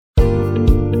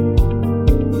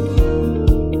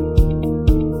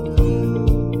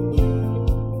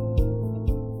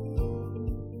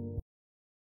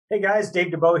Guys, Dave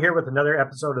Dubeau here with another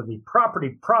episode of the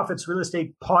Property Profits Real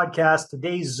Estate Podcast.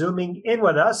 Today, zooming in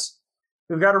with us,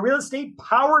 we've got a real estate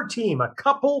power team, a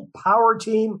couple power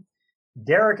team,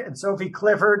 Derek and Sophie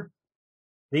Clifford.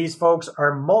 These folks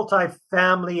are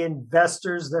multifamily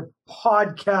investors, they're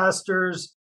podcasters,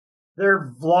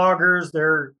 they're vloggers,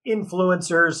 they're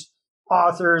influencers,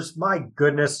 authors. My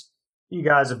goodness, you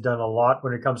guys have done a lot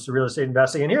when it comes to real estate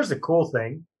investing. And here's the cool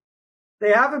thing.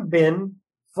 They haven't been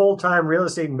full-time real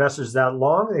estate investors that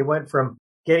long. They went from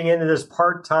getting into this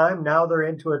part-time, now they're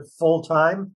into it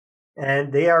full-time,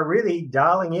 and they are really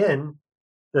dialing in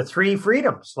the three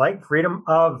freedoms, like freedom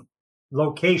of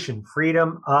location,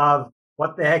 freedom of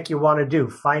what the heck you want to do,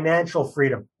 financial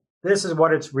freedom. This is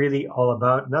what it's really all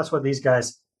about, and that's what these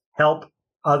guys help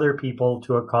other people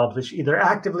to accomplish, either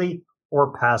actively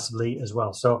or passively as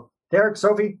well. So, Derek,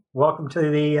 Sophie, welcome to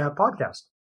the podcast.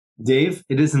 Dave,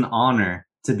 it is an honor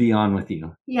to be on with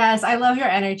you. Yes, I love your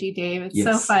energy, Dave. It's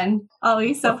so fun.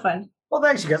 Always so fun. Well,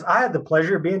 thanks, you guys. I had the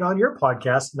pleasure of being on your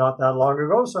podcast not that long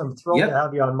ago, so I'm thrilled to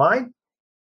have you on mine.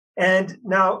 And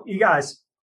now, you guys,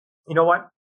 you know what?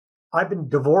 I've been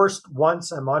divorced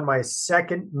once. I'm on my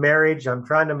second marriage. I'm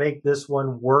trying to make this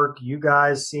one work. You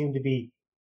guys seem to be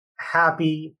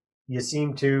happy. You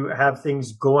seem to have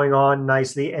things going on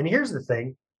nicely. And here's the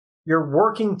thing. You're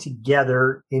working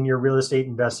together in your real estate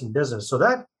investing business. So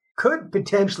that could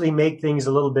potentially make things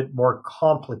a little bit more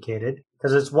complicated,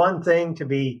 because it's one thing to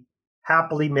be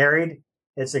happily married.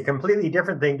 It's a completely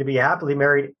different thing to be happily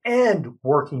married and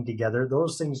working together.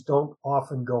 Those things don't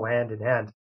often go hand in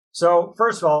hand. So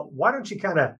first of all, why don't you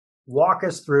kind of walk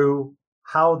us through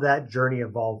how that journey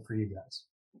evolved for you guys?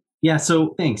 Yeah,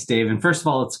 so thanks, Dave. And first of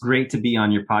all, it's great to be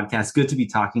on your podcast. Good to be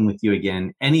talking with you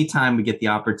again. Anytime we get the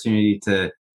opportunity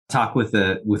to talk with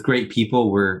great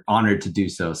people, we're honored to do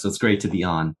so. So it's great to be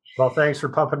on. Well, thanks for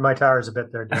pumping my tires a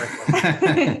bit there,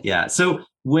 Derek. Yeah. So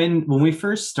when we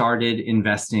first started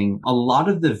investing, a lot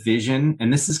of the vision,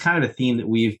 and this is kind of a theme that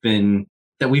we've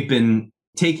been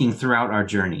taking throughout our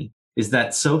journey, is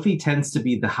that Sophie tends to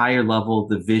be the higher level,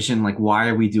 the vision, like, why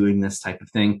are we doing this type of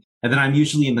thing? And then I'm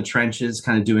usually in the trenches,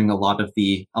 kind of doing a lot of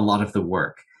the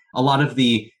work, a lot of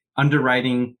the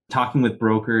underwriting, talking with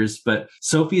brokers. But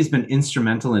Sophie has been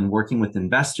instrumental in working with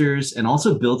investors and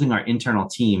also building our internal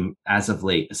team as of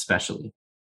late, especially.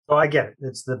 Oh, I get it.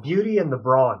 It's the beauty and the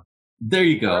brawn. There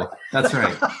you go. That's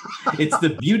right. It's the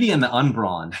beauty and the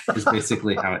unbrawn is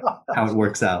basically how it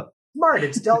works out. Smart.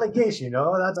 It's delegation,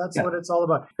 that's what it's all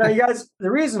about. Now, you guys, the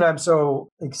reason I'm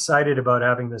so excited about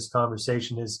having this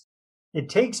conversation is it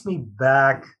takes me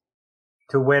back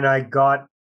to when I got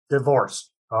divorced.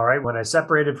 All right. When I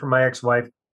separated from my ex-wife.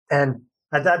 And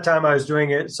at that time I was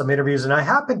doing some interviews, and I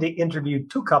happened to interview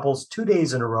two couples 2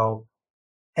 days in a row.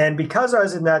 And because I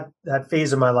was in that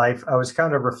phase of my life, I was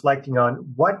kind of reflecting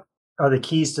on what are the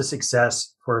keys to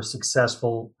success for a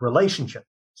successful relationship.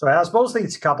 So I asked both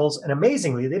these couples, and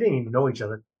amazingly, they didn't even know each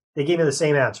other. They gave me the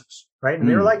same answers, right? And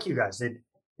they were like you guys.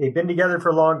 They'd been together for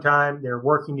a long time. They're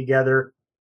working together.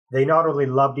 They not only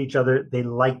loved each other, they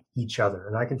liked each other.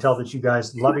 And I can tell that you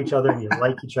guys love each other and you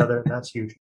like each other. And that's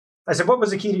huge. I said, what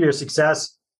was the key to your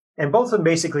success? And both of them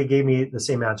basically gave me the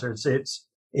same answer.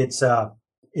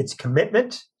 It's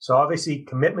commitment. So obviously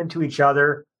commitment to each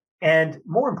other. And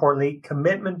more importantly,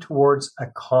 commitment towards a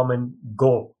common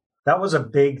goal. That was a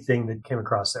big thing that came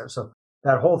across there. So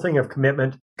that whole thing of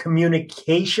commitment,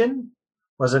 communication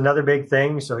was another big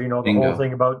thing. So, the whole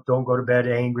thing about don't go to bed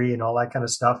angry and all that kind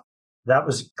of stuff. That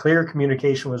was clear.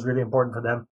 Communication was really important for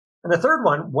them. And the third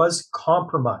one was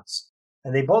compromise.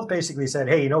 And they both basically said,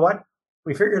 hey, you know what?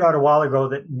 We figured out a while ago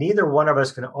that neither one of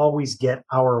us can always get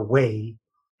our way.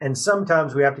 And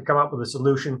sometimes we have to come up with a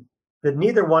solution that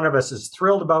neither one of us is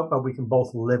thrilled about, but we can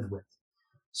both live with.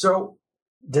 So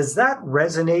does that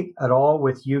resonate at all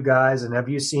with you guys? And have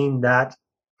you seen that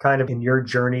kind of in your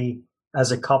journey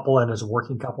as a couple and as a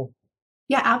working couple?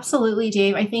 Yeah, absolutely,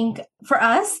 Dave. I think for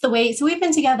us, so we've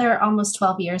been together almost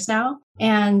 12 years now,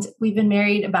 and we've been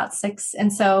married about 6.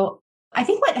 And so I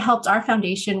think what helped our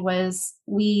foundation was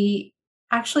we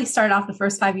actually started off the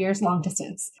first 5 years long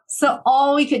distance. So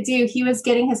all we could do, he was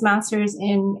getting his master's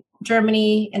in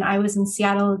Germany and I was in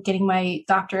Seattle getting my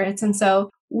doctorates. And so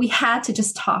we had to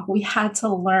just talk. We had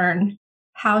to learn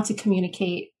how to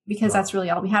communicate, because that's really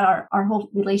all we had. Our whole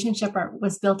relationship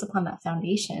was built upon that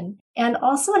foundation. And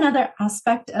also another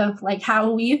aspect of like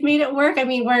how we've made it work. I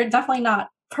mean, we're definitely not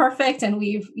perfect, and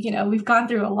we've gone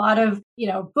through a lot of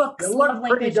books. You look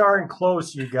pretty darn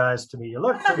close, you guys, to me. You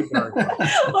look pretty darn close.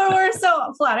 Well, we're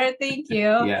so flattered. Thank you.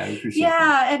 Yeah, I appreciate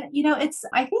that. And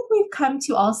I think we've come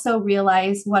to also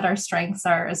realize what our strengths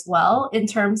are as well, in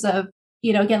terms of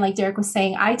again, like Derek was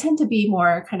saying, I tend to be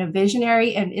more kind of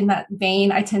visionary. And in that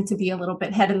vein, I tend to be a little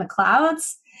bit head in the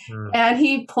clouds. And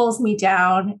he pulls me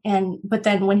down. But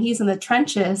then when he's in the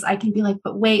trenches, I can be like,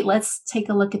 but wait, let's take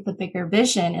a look at the bigger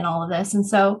vision in all of this. And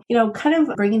so, kind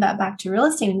of bringing that back to real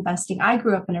estate investing, I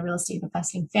grew up in a real estate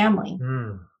investing family.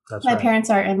 My parents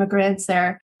are immigrants.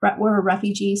 We're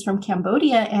refugees from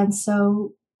Cambodia. And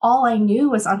so all I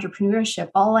knew was entrepreneurship.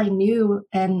 All I knew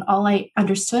and all I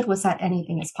understood was that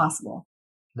anything is possible.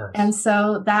 Nice. And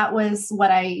so that was what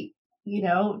I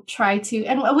try to,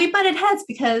 and we butted heads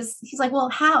because he's like, well,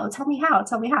 how? Tell me how.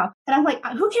 And I'm like,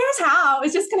 who cares how?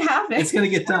 It's just going to happen. It's going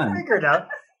to get done. Figure it out.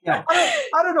 Yeah.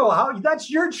 I don't know how.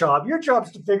 That's your job. Your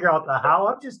job's to figure out the how.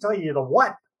 I'm just telling you the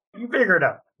what. You figure it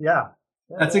out. Yeah.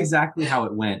 That's exactly how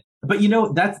it went. But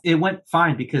it went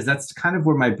fine because that's kind of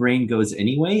where my brain goes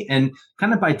anyway. And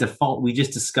kind of by default, we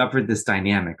just discovered this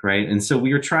dynamic, right? And so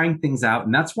we were trying things out.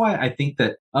 And that's why I think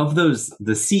that of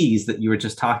the C's that you were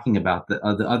just talking about, the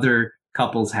other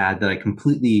couples had that I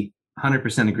completely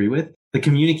 100% agree with, the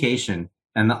communication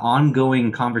and the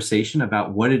ongoing conversation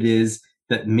about what it is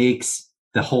that makes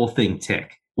the whole thing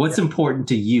tick. What's important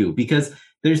to you? Because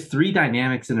there's three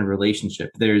dynamics in a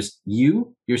relationship. There's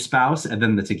you, your spouse, and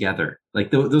then the together. Like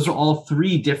those are all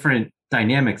three different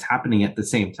dynamics happening at the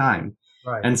same time.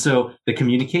 Right. And so the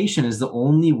communication is the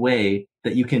only way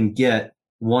that you can get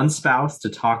one spouse to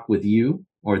talk with you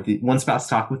or one spouse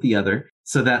talk with the other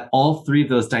so that all three of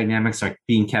those dynamics are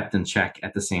being kept in check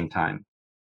at the same time.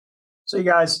 So you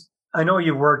guys, I know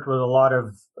you've worked with a lot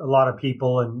of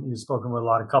people and you've spoken with a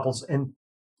lot of couples, and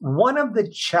one of the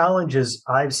challenges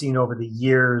I've seen over the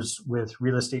years with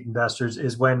real estate investors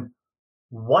is when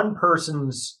one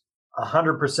person's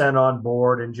 100% on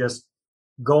board and just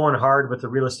going hard with the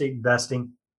real estate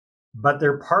investing, but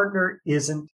their partner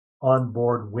isn't on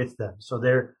board with them. So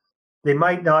they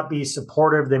might not be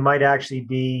supportive. They might actually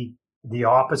be the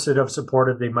opposite of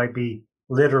supportive. They might be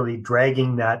literally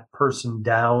dragging that person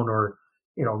down or,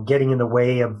 getting in the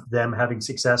way of them having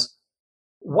success.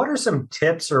 What are some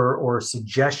tips or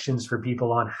suggestions for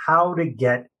people on how to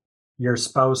get your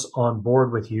spouse on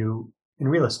board with you in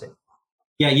real estate?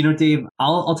 Yeah, Dave,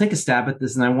 I'll take a stab at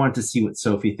this, and I wanted to see what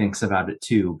Sophie thinks about it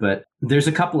too. But there's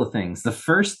a couple of things. The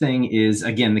first thing is,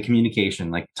 again, the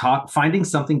communication, like finding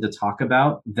something to talk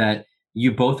about that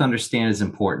you both understand is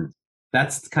important.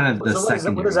 That's kind of the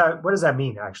second. What does that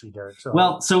mean, actually, Derek?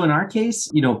 So in our case,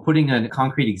 putting a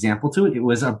concrete example to it, it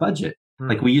was our budget.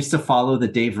 Like we used to follow the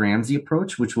Dave Ramsey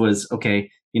approach, which was,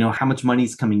 okay, how much money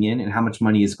is coming in and how much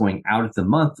money is going out of the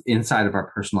month inside of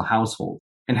our personal household.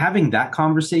 And having that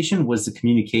conversation was the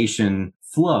communication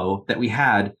flow that we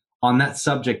had on that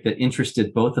subject that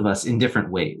interested both of us in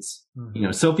different ways.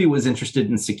 Mm-hmm. Sophie was interested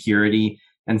in security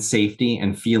and safety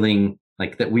and feeling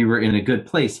like that we were in a good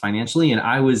place financially. And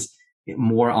I was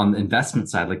more on the investment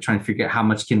side, like trying to figure out how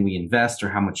much can we invest or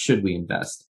how much should we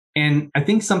invest. And I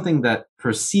think something that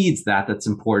precedes that's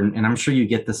important, and I'm sure you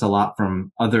get this a lot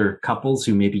from other couples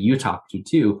who maybe you talk to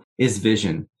too, is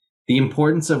vision. The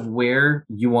importance of where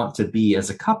you want to be as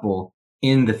a couple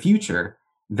in the future.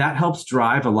 That helps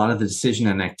drive a lot of the decision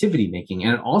and activity making.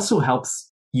 And it also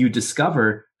helps you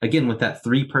discover, again, with that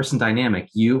 3-person dynamic,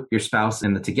 you, your spouse,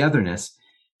 and the togetherness,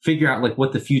 figure out like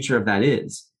what the future of that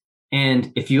is.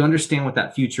 And if you understand what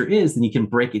that future is, then you can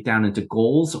break it down into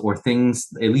goals or things,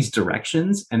 at least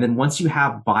directions. And then once you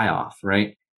have buy off,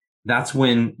 right, that's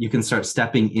when you can start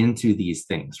stepping into these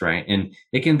things, right? And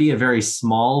it can be a very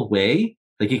small way.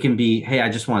 Like it can be, hey, I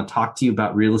just want to talk to you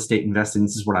about real estate investing.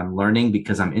 This is what I'm learning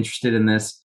because I'm interested in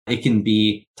this. It can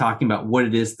be talking about what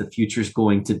it is the future is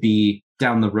going to be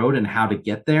down the road and how to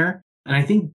get there. And I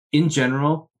think in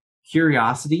general,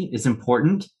 curiosity is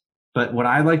important. But what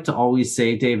I like to always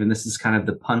say, Dave, and this is kind of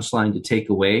the punchline to take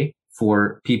away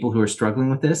for people who are struggling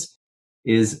with this,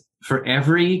 is for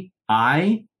every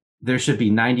I, there should be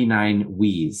 99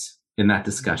 we's in that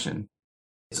discussion.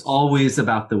 It's always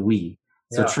about the we.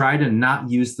 So try to not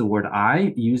use the word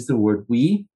I, use the word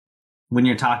we when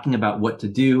you're talking about what to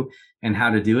do and how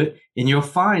to do it. And you'll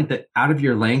find that out of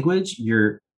your language,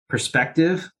 your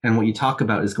perspective and what you talk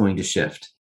about is going to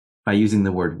shift by using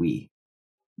the word we.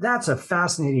 That's a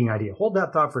fascinating idea. Hold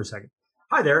that thought for a second.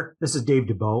 Hi there, this is Dave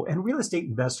Dubeau, and real estate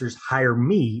investors hire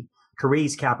me to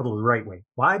raise capital the right way.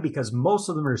 Why? Because most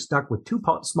of them are stuck with too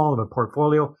small of a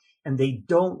portfolio and they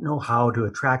don't know how to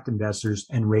attract investors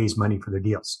and raise money for their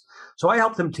deals. So I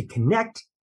help them to connect,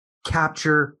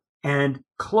 capture, and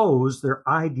close their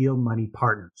ideal money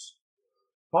partners.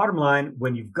 Bottom line,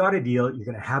 when you've got a deal, you're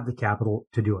going to have the capital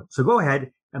to do it. So go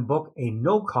ahead and book a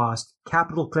no-cost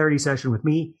capital clarity session with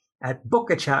me at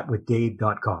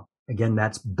bookachatwithdave.com. Again,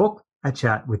 that's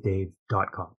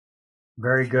bookachatwithdave.com.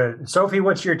 Very good. Sophie,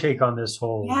 what's your take on this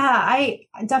whole? Yeah, I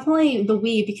definitely the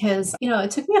we, because,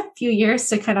 it took me a few years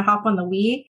to kind of hop on the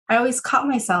we. I always caught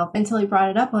myself until he brought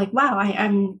it up. Like, wow, I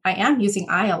am using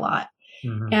I a lot.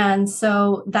 Mhm. And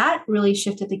so that really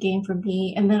shifted the game for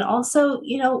me. And then also,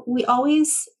 we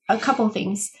always, a couple of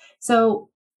things. So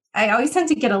I always tend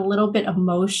to get a little bit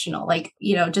emotional, like,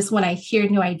 just when I hear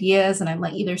new ideas and I'm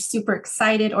like either super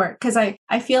excited or because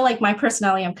I feel like my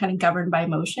personality, I'm kind of governed by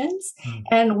emotions. Mm.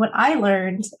 And what I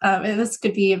learned, and this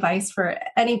could be advice for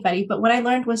anybody, but what I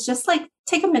learned was just like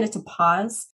take a minute to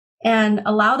pause and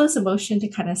allow those emotions to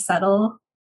kind of settle,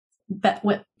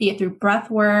 be it through breath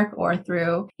work or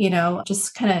through,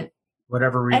 just kind of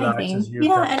Whatever relaxes anything. you.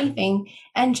 Yeah, anything.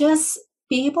 And just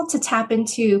be able to tap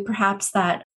into perhaps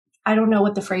that, I don't know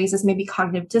what the phrase is, maybe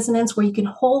cognitive dissonance, where you can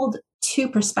hold two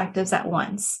perspectives at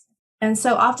once. And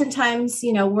so oftentimes,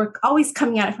 we're always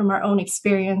coming at it from our own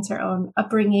experience, our own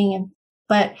upbringing.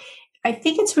 But I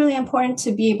think it's really important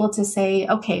to be able to say,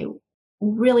 okay,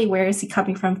 really, where is he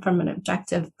coming from an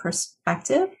objective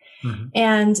perspective? Mhm.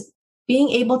 And being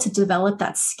able to develop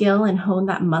that skill and hone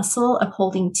that muscle of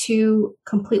holding two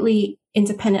completely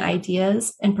independent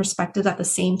ideas and perspectives at the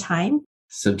same time.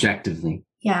 Subjectively.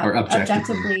 Yeah. Or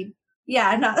objectively.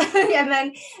 Yeah. And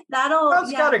then that'll.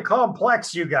 That's kind of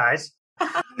complex, you guys.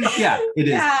 Yeah, it is.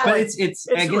 Yeah. But it's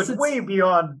I guess it's way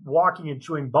beyond walking and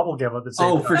chewing bubblegum at the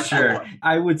same time. for sure.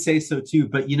 I would say so too.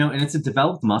 But, and it's a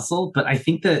developed muscle. But I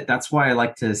think that's why I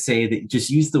like to say that just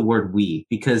use the word we,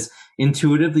 because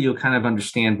intuitively you'll kind of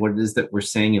understand what it is that we're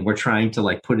saying and we're trying to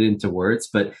like put it into words.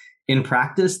 But in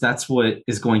practice, that's what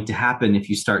is going to happen if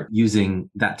you start using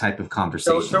that type of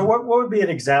conversation. So what would be an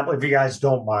example, if you guys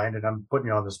don't mind, and I'm putting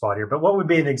you on the spot here, but what would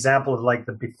be an example of like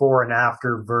the before and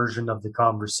after version of the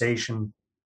conversation,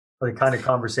 or the kind of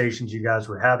conversations you guys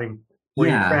were having, where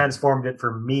you transformed it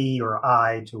from me or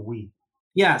I to we?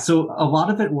 Yeah. So a lot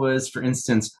of it was, for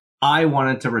instance, I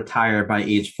wanted to retire by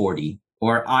age 40,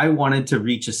 or I wanted to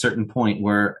reach a certain point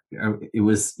where it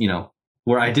was,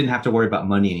 where I didn't have to worry about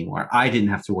money anymore. I didn't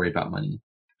have to worry about money.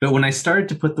 But when I started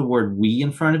to put the word we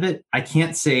in front of it, I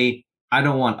can't say I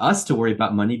don't want us to worry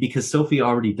about money because Sophie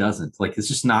already doesn't. Like, it's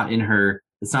just not in her,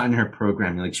 it's not in her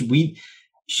programming. Like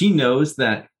she knows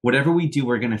that whatever we do,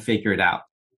 we're going to figure it out.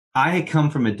 I had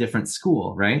come from a different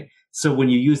school, right? So when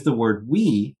you use the word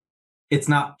we, it's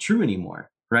not true anymore,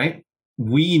 right?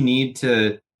 We need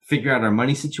to figure out our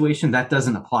money situation. That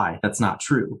doesn't apply. That's not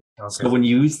true. Okay. So when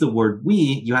you use the word we,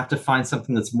 you have to find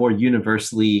something that's more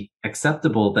universally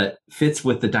acceptable that fits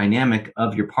with the dynamic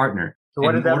of your partner. So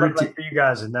what did that look like for you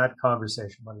guys in that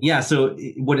conversation? Yeah. So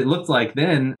what it looked like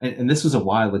then, and this was a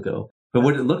while ago, but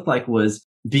what it looked like was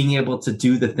being able to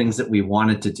do the things that we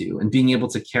wanted to do and being able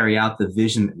to carry out the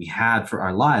vision that we had for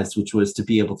our lives, which was to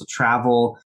be able to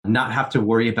travel, not have to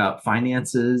worry about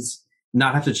finances,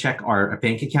 not have to check our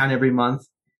bank account every month.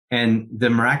 And the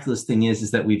miraculous thing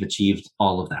is that we've achieved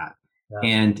all of that. Yeah.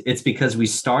 And it's because we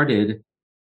started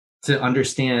to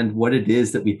understand what it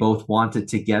is that we both wanted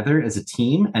together as a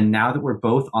team. And now that we're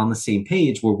both on the same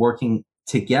page, we're working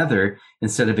together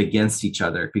instead of against each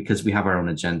other because we have our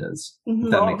own agendas.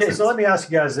 Mm-hmm. Okay, so let me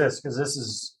ask you guys this, because this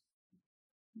is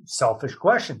selfish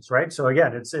questions, right? So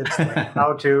again, it's like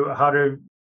how to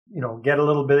get a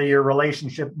little bit of your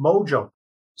relationship mojo.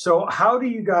 So how do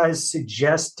you guys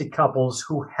suggest to couples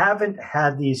who haven't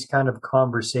had these kind of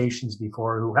conversations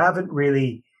before, who haven't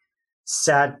really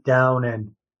sat down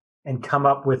and come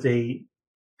up with a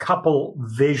couple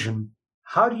vision?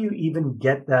 How do you even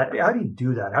get that? How do you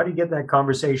do that? How do you get that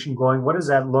conversation going? What does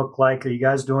that look like? Are you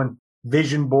guys doing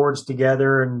vision boards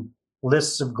together and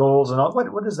lists of goals and all?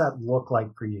 What does that look like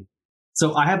for you?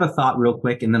 So I have a thought real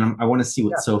quick, and then I want to see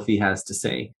what Sophie has to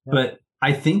say. Yeah. But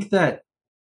I think that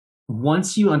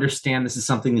once you understand this is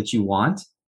something that you want,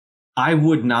 I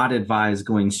would not advise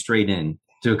going straight in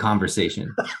to a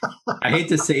conversation. I hate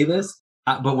to say this,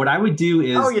 but what I would do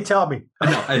is... Oh, you tell me.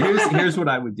 No, here's what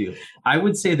I would do. I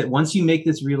would say that once you make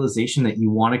this realization that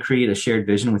you want to create a shared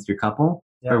vision with your couple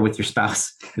or with your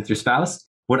spouse,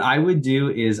 what I would do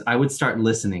is I would start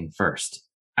listening first.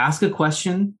 Ask a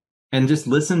question and just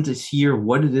listen to hear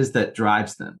what it is that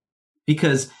drives them.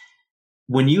 Because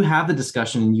when you have the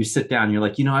discussion and you sit down, you're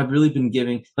like, I've really been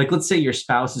giving, like, let's say your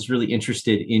spouse is really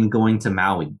interested in going to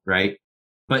Maui, right?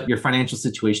 But your financial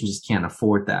situation just can't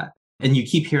afford that. And you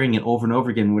keep hearing it over and over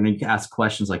again when you ask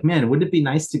questions like, man, wouldn't it be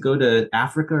nice to go to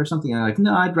Africa or something? And I'm like,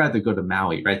 no, I'd rather go to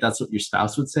Maui, right? That's what your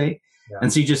spouse would say. Yeah.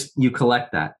 And so you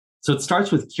collect that. So it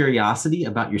starts with curiosity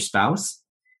about your spouse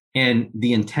and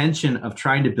the intention of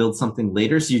trying to build something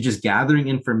later. So you're just gathering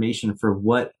information for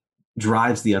what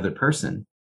drives the other person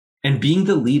and being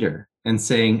the leader and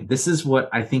saying, this is what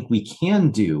I think we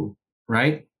can do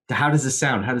right? How does this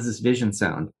sound? How does this vision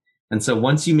sound? And so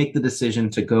once you make the decision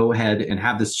to go ahead and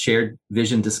have this shared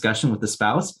vision discussion with the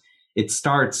spouse, it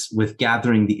starts with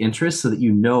gathering the interest so that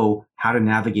you know how to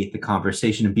navigate the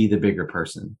conversation and be the bigger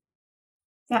person.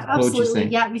 Yeah, absolutely.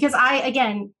 Yeah, because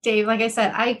again, Dave, like I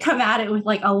said, I come at it with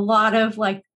like a lot of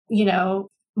like,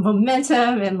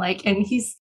 momentum and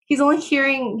he's only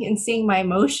hearing and seeing my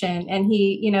emotion. And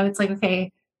it's like,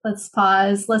 okay, let's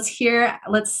pause.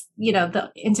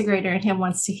 The integrator in him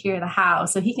wants to hear the how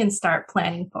so he can start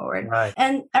planning forward. Right.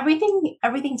 And everything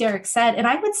Derek said. And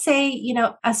I would say,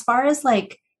 as far as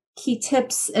like key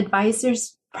tips, advice,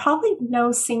 there's probably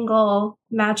no single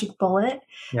magic bullet,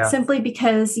 simply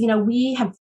because, we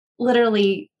have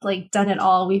literally like done it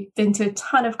all. We've been to a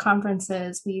ton of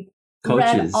conferences. We've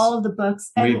read all of the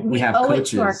books, and we owe it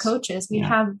to our coaches. We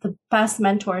have the best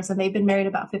mentors, and they've been married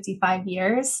about 55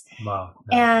 years. Wow.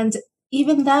 And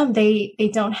even them, they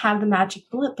don't have the magic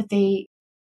bullet, but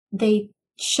they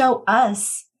show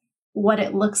us what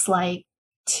it looks like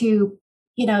to,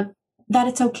 that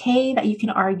it's okay that you can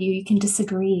argue, you can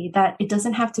disagree, that it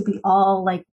doesn't have to be all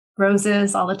like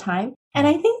roses all the time. And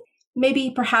I think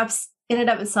maybe perhaps in and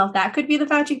of itself, that could be the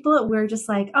magic bullet. We're just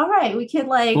like, all right, we can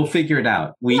we'll figure it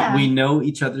out. We know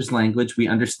each other's language. We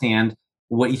understand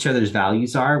what each other's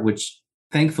values are, which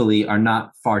thankfully are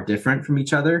not far different from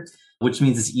each other, which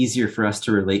means it's easier for us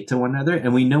to relate to one another.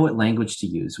 And we know what language to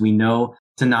use. We know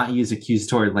to not use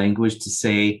accusatory language to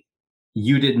say,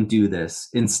 you didn't do this.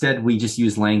 Instead, we just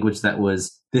use language that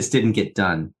was, this didn't get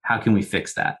done. How can we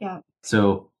fix that? Yeah.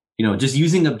 So, just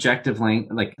using objective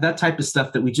language, like that type of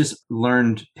stuff that we just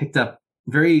picked up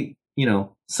very,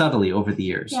 subtly over the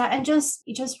years. Yeah. And just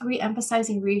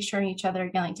re-emphasizing, reassuring each other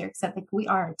again, like Derek said, like we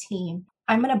are a team.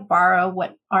 I'm going to borrow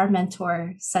what our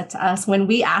mentor said to us when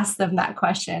we asked them that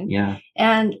question. Yeah.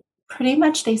 And pretty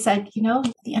much they said, at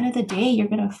the end of the day, you're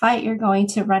going to fight, you're going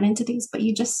to run into these, but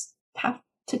you just have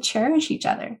to cherish each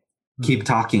other. Keep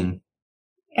talking.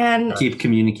 And keep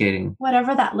communicating.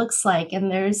 Whatever that looks like.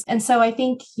 And so I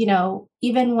think,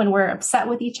 even when we're upset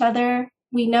with each other,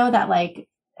 we know that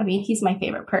he's my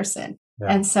favorite person. Yeah.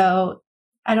 And so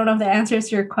I don't know if that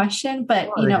answers your question, but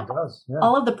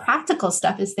all of the practical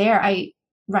stuff is there. I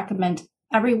recommend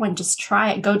everyone just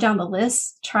try it, go down the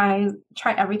list, try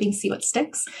everything, see what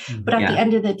sticks. But at the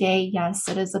end of the day, yes,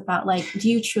 it is about do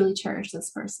you truly cherish this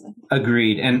person?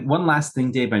 Agreed. And one last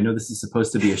thing, Dave, I know this is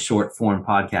supposed to be a short form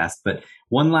podcast, but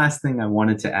one last thing I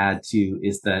wanted to add to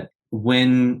is that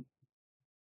when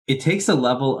it takes a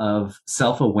level of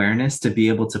self-awareness to be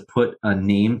able to put a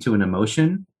name to an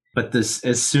emotion, but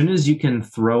as soon as you can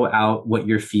throw out what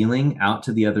you're feeling out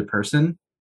to the other person,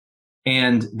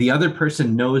 and the other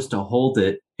person knows to hold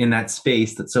it in that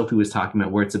space that Sophie was talking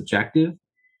about where it's objective,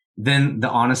 then the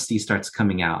honesty starts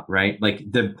coming out, right?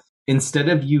 Instead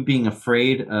of you being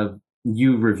afraid of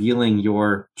you revealing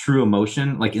your true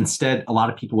emotion, instead, a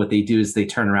lot of people, what they do is they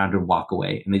turn around and walk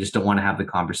away and they just don't want to have the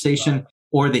conversation. Right.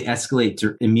 Or they escalate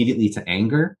immediately to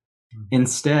anger. Mm-hmm.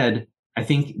 Instead, I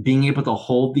think being able to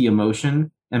hold the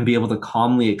emotion and be able to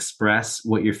calmly express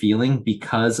what you're feeling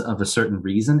because of a certain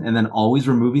reason, and then always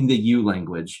removing the you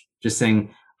language, just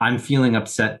saying, I'm feeling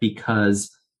upset because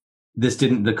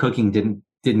the cooking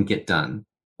didn't get done,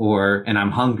 and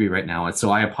I'm hungry right now, and so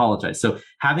I apologize. So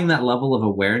having that level of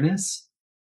awareness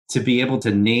to be able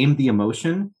to name the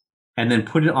emotion and then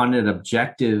put it on an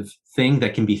objective thing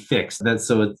that can be fixed.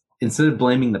 Instead of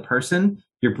blaming the person,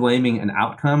 you're blaming an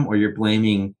outcome or you're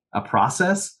blaming a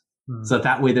process. Mm. So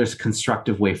that way there's a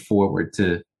constructive way forward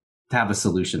to have a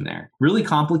solution there. Really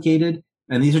complicated.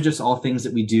 And these are just all things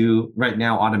that we do right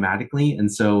now automatically.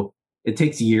 And so it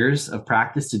takes years of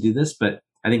practice to do this, but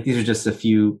I think these are just a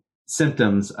few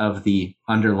symptoms of the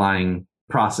underlying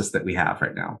process that we have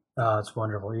right now. Oh, it's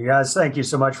wonderful. You guys, thank you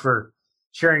so much for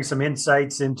sharing some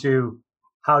insights into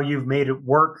how you've made it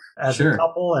work as a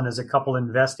couple and as a couple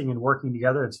investing and working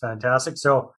together. It's fantastic.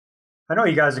 So I know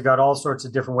you guys have got all sorts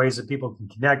of different ways that people can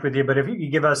connect with you, but if you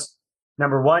could give us,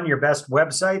 number one, your best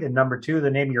website, and number two,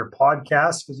 the name of your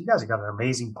podcast, because you guys have got an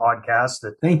amazing podcast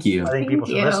that Thank you. I think people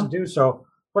should listen to. So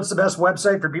what's the best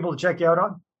website for people to check you out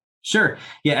on? Sure.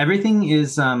 Yeah, everything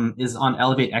is on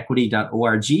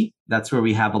elevateequity.org. That's where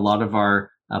we have a lot of our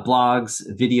blogs,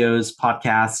 videos,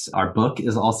 podcasts. Our book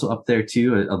is also up there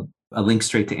too, a link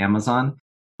straight to Amazon,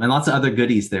 and lots of other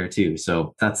goodies there too.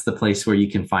 So that's the place where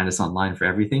you can find us online for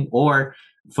everything. Or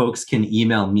folks can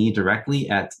email me directly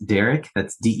at Derek,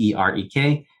 that's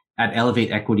DEREK, at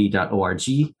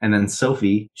elevateequity.org. And then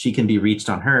Sophie, she can be reached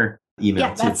on her email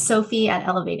too. That's Sophie at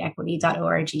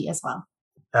elevateequity.org as well.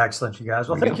 Excellent, you guys.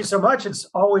 Well, thank you so much. It's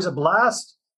always a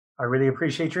blast. I really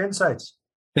appreciate your insights.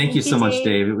 Thank you so much,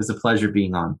 Dave. It was a pleasure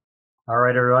being on. All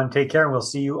right, everyone, take care, and we'll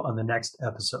see you on the next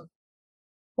episode.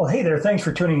 Well, hey there. Thanks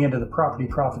for tuning into the Property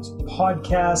Profits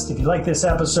podcast. If you like this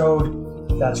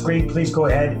episode, that's great. Please go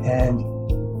ahead and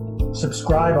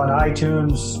subscribe on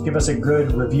iTunes. Give us a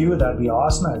good review. That'd be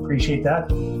awesome. I appreciate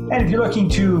that. And if you're looking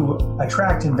to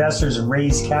attract investors and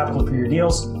raise capital for your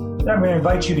deals, then I'm going to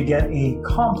invite you to get a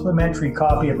complimentary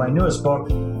copy of my newest book,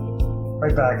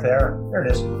 right back there. There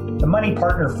it is. The Money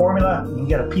Partner Formula. You can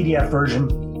get a PDF version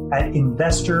at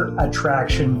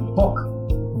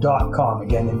investorattractionbook.com.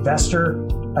 Again,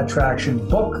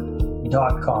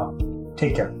 investorattractionbook.com.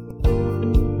 Take care.